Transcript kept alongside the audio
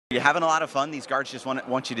You're having a lot of fun. These guards just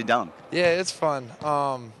want you to dunk. Yeah, it's fun.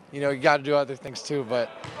 You got to do other things too, but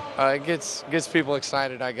it gets people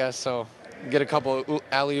excited, I guess. So get a couple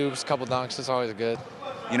alley-oops, couple dunks. It's always good.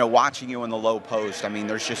 Watching you in the low post, I mean,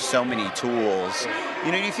 there's just so many tools.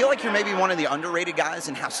 Do you feel like you're maybe one of the underrated guys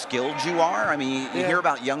in how skilled you are? I mean, you hear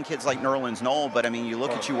about young kids like Nerlens Noel, but I mean, you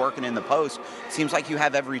look at you working in the post, it seems like you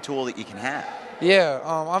have every tool that you can have. Yeah,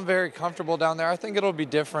 I'm very comfortable down there. I think it'll be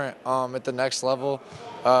different at the next level.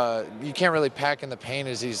 You can't really pack in the paint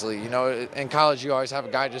as easily. In college, you always have a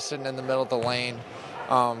guy just sitting in the middle of the lane,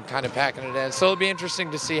 kind of packing it in. So it'll be interesting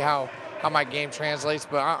to see how my game translates,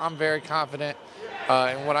 but I'm very confident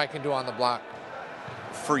in what I can do on the block.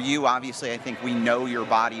 For you, obviously, I think we know your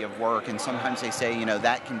body of work, and sometimes they say,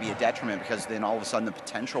 that can be a detriment because then all of a sudden the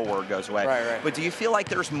potential word goes away. Right. But do you feel like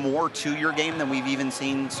there's more to your game than we've even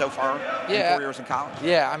seen so far in 4 years in college?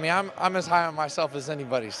 Yeah, I mean, I'm as high on myself as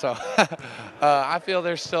anybody, so I feel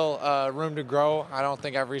there's still room to grow. I don't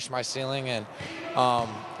think I've reached my ceiling, and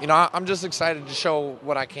I'm just excited to show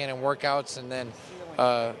what I can in workouts, and then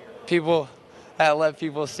let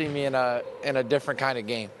people see me in a different kind of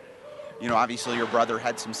game. Obviously your brother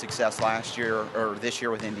had some success last year or this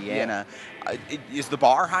year with Indiana. Is the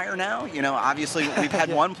bar higher now? Obviously we've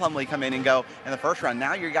had one Plumlee come in and go in the first round.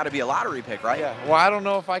 Now you got to be a lottery pick, right? Yeah. Well, I don't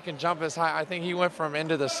know if I can jump as high. I think he went from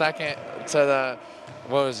into the second to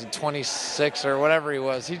the 26 or whatever he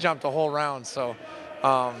was. He jumped the whole round. So,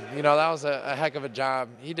 that was a heck of a job.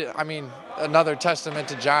 He did. I mean, another testament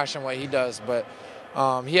to Josh and what he does, but.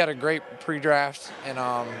 He had a great pre-draft and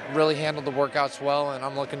really handled the workouts well, and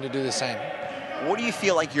I'm looking to do the same. What do you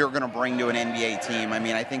feel like you're going to bring to an NBA team? I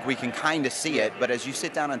mean, I think we can kind of see it, but as you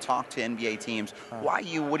sit down and talk to NBA teams, what do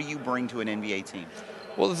you bring to an NBA team?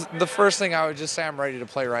 Well, the first thing I would just say, I'm ready to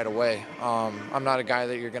play right away. I'm not a guy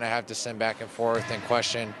that you're going to have to send back and forth and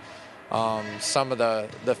question some of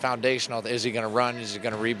the foundational. Is he going to run? Is he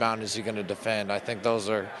going to rebound? Is he going to defend? I think those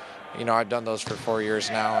are, I've done those for 4 years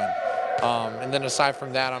now, and then aside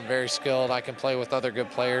from that, I'm very skilled. I can play with other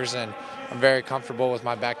good players, and I'm very comfortable with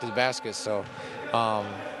my back to the basket. So,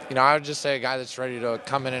 I would just say a guy that's ready to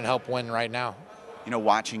come in and help win right now.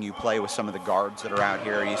 Watching you play with some of the guards that are out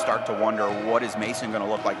here, you start to wonder, what is Mason going to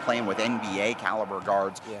look like playing with NBA caliber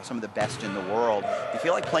guards, some of the best in the world? Do you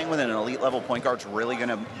fere like playing with an elite level point guard is really going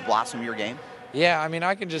to blossom your game? Yeah, I mean,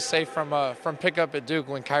 I can just say from pickup at Duke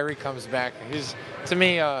when Kyrie comes back, to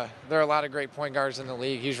me, there are a lot of great point guards in the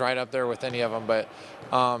league. He's right up there with any of them, but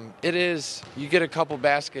you get a couple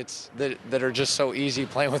baskets that are just so easy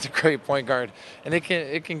playing with a great point guard, and it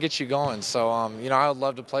can get you going. So, I would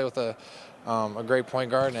love to play with a great point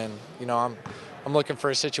guard, and I'm looking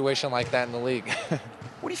for a situation like that in the league.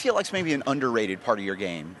 What do you feel like's maybe an underrated part of your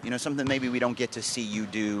game? Something maybe we don't get to see you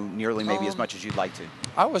do nearly maybe as much as you'd like to.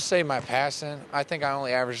 I would say my passing. I think I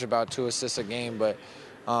only average about 2 assists a game, but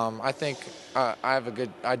I think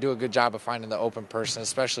I do a good job of finding the open person,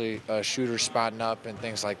 especially shooters spotting up and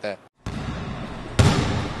things like that.